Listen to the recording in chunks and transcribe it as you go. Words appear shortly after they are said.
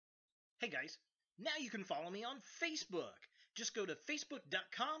Hey guys, now you can follow me on Facebook. Just go to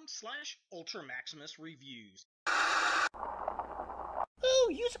facebook.com/UltraMaximusReviews.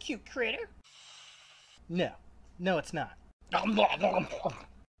 Ooh, you's a cute critter. No, it's not.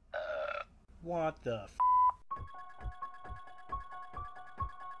 What the f?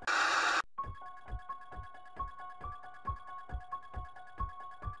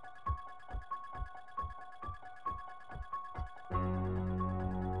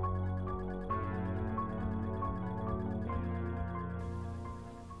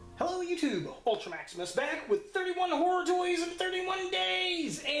 Hello YouTube, Ultra Maximus back with 31 horror toys in 31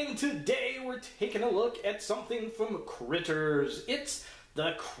 days! And today we're taking a look at something from Critters. It's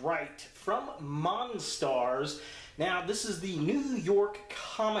the Krite from Monstarz. Now this is the New York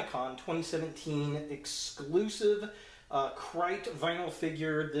Comic Con 2017 exclusive Krite vinyl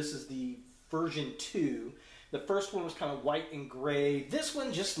figure. This is the version 2. The first one was kind of white and gray. This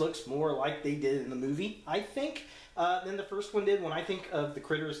one just looks more like they did in the movie, I think, than the first one did. When I think of the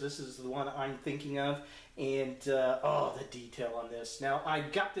Critters, this is the one I'm thinking of. And, oh, the detail on this. Now, I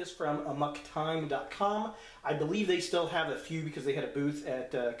got this from amucktime.com. I believe they still have a few because they had a booth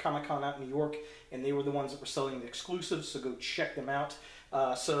at Comic-Con out in New York, and they were the ones that were selling the exclusives, so go check them out.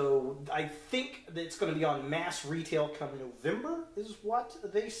 So I think that it's going to be on mass retail come November, is what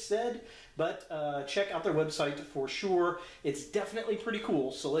they said. But check out their website for sure. It's definitely pretty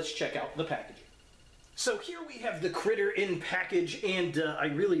cool, so let's check out the packaging. So here we have the Critter in package, and I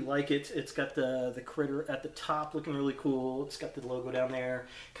really like it. It's got the Critter at the top looking really cool. It's got the logo down there,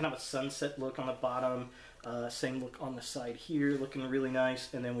 kind of a sunset look on the bottom. Same look on the side here, looking really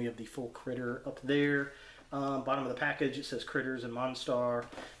nice. And then we have the full Critter up there. Bottom of the package, it says Critters and Monstarz.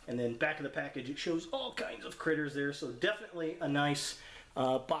 And then back of the package, it shows all kinds of Critters there. So definitely a nice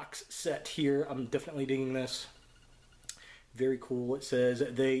box set here. I'm definitely digging this. Very cool. It says,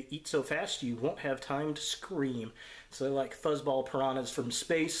 they eat so fast you won't have time to scream. So they're like fuzzball piranhas from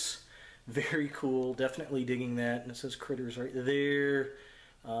space. Very cool. Definitely digging that. And it says Critters right there.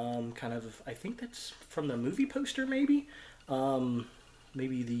 Kind of, I think that's from the movie poster maybe.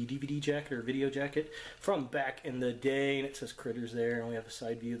 Maybe the DVD jacket or video jacket from back in the day. And it says Critters there. And we have a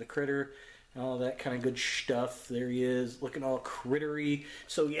side view of the Critter. And all that kind of good stuff. There he is, looking all crittery.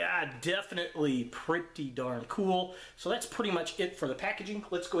 So yeah, definitely pretty darn cool. So that's pretty much it for the packaging.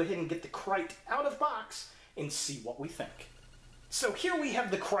 Let's go ahead and get the Krite out of box and see what we think. So here we have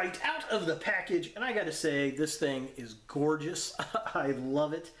the Krite out of the package, and I gotta say, this thing is gorgeous. I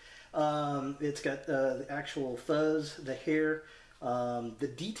love it. It's got the actual fuzz, the hair. The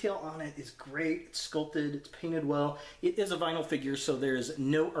detail on it is great. It's sculpted, it's painted well. It is a vinyl figure, so there's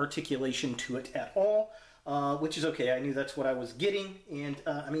no articulation to it at all, which is okay. I knew that's what I was getting, and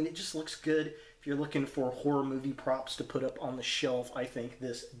I mean, it just looks good. If you're looking for horror movie props to put up on the shelf, I think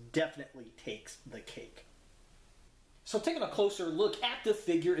this definitely takes the cake. So taking a closer look at the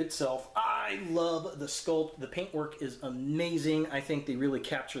figure itself, I love the sculpt. The paintwork is amazing. I think they really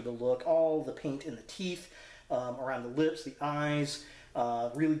capture the look. All the paint in the teeth, around the lips, the eyes,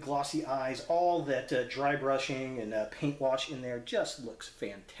 really glossy eyes, all that dry brushing and paint wash in there just looks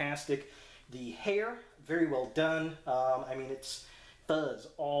fantastic. The hair, very well done. I mean, it's fuzz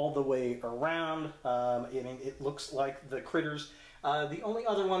all the way around. I mean, it looks like the Critters. The only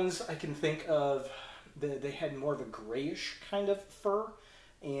other ones I can think of, they had more of a grayish kind of fur.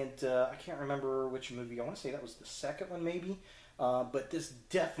 And I can't remember which movie. I want to say that was the second one, maybe. But this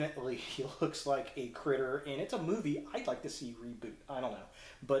definitely looks like a Critter, and it's a movie I'd like to see reboot. I don't know.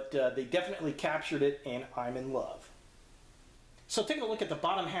 But they definitely captured it, and I'm in love. So taking a look at the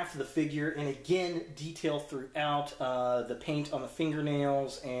bottom half of the figure, and again, detail throughout, the paint on the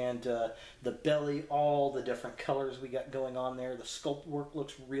fingernails and the belly, all the different colors we got going on there. The sculpt work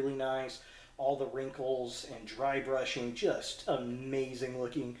looks really nice. All the wrinkles and dry brushing, just amazing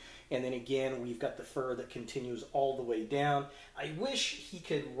looking. And then again, we've got the fur that continues all the way down. I wish he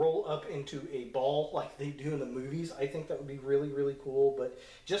could roll up into a ball like they do in the movies. I think that would be really, really cool. But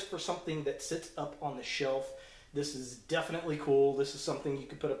just for something that sits up on the shelf, this is definitely cool. This is something you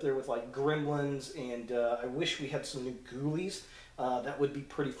could put up there with like Gremlins, and I wish we had some new Ghoulies. That would be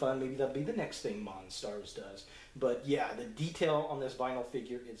pretty fun. Maybe that'll be the next thing Monstarz does. But yeah, the detail on this vinyl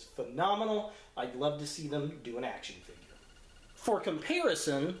figure is phenomenal. I'd love to see them do an action figure. For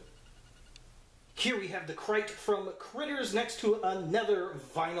comparison, here we have the Krite from Critters next to another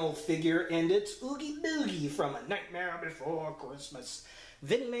vinyl figure, and it's Oogie Boogie from A Nightmare Before Christmas.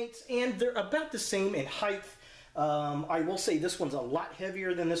 Vinimates, and they're about the same in height. I will say this one's a lot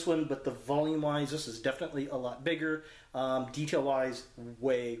heavier than this one, but the volume-wise, this is definitely a lot bigger. Detail-wise,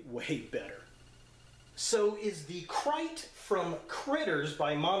 way, way better. So is the Krite from Critters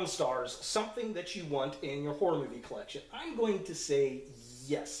by Monstarz something that you want in your horror movie collection? I'm going to say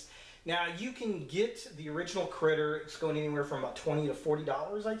yes. Now, you can get the original Critter. It's going anywhere from about $20 to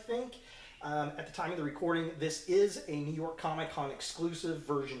 $40, I think. At the time of the recording, this is a New York Comic Con exclusive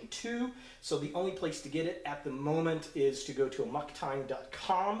version 2, so the only place to get it at the moment is to go to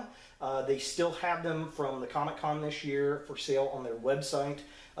amucktime.com. They still have them from the Comic Con this year for sale on their website,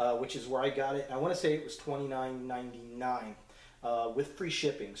 which is where I got it. And I want to say it was $29.99 with free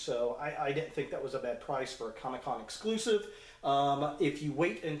shipping, so I didn't think that was a bad price for a Comic Con exclusive. If you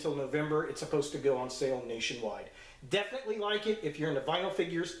wait until November, it's supposed to go on sale nationwide. Definitely like it. If you're into vinyl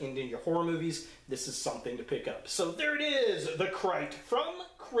figures and into your horror movies, this is something to pick up. So there it is, the Krite from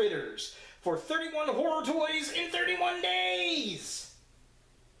Critters for 31 horror toys in 31 days.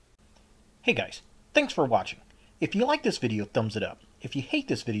 Hey guys, thanks for watching. If you like this video, thumbs it up. If you hate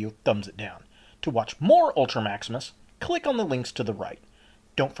this video, thumbs it down. To watch more Ultra Maximus, click on the links to the right.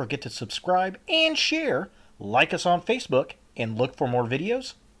 Don't forget to subscribe and share, like us on Facebook, and look for more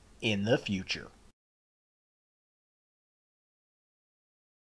videos in the future.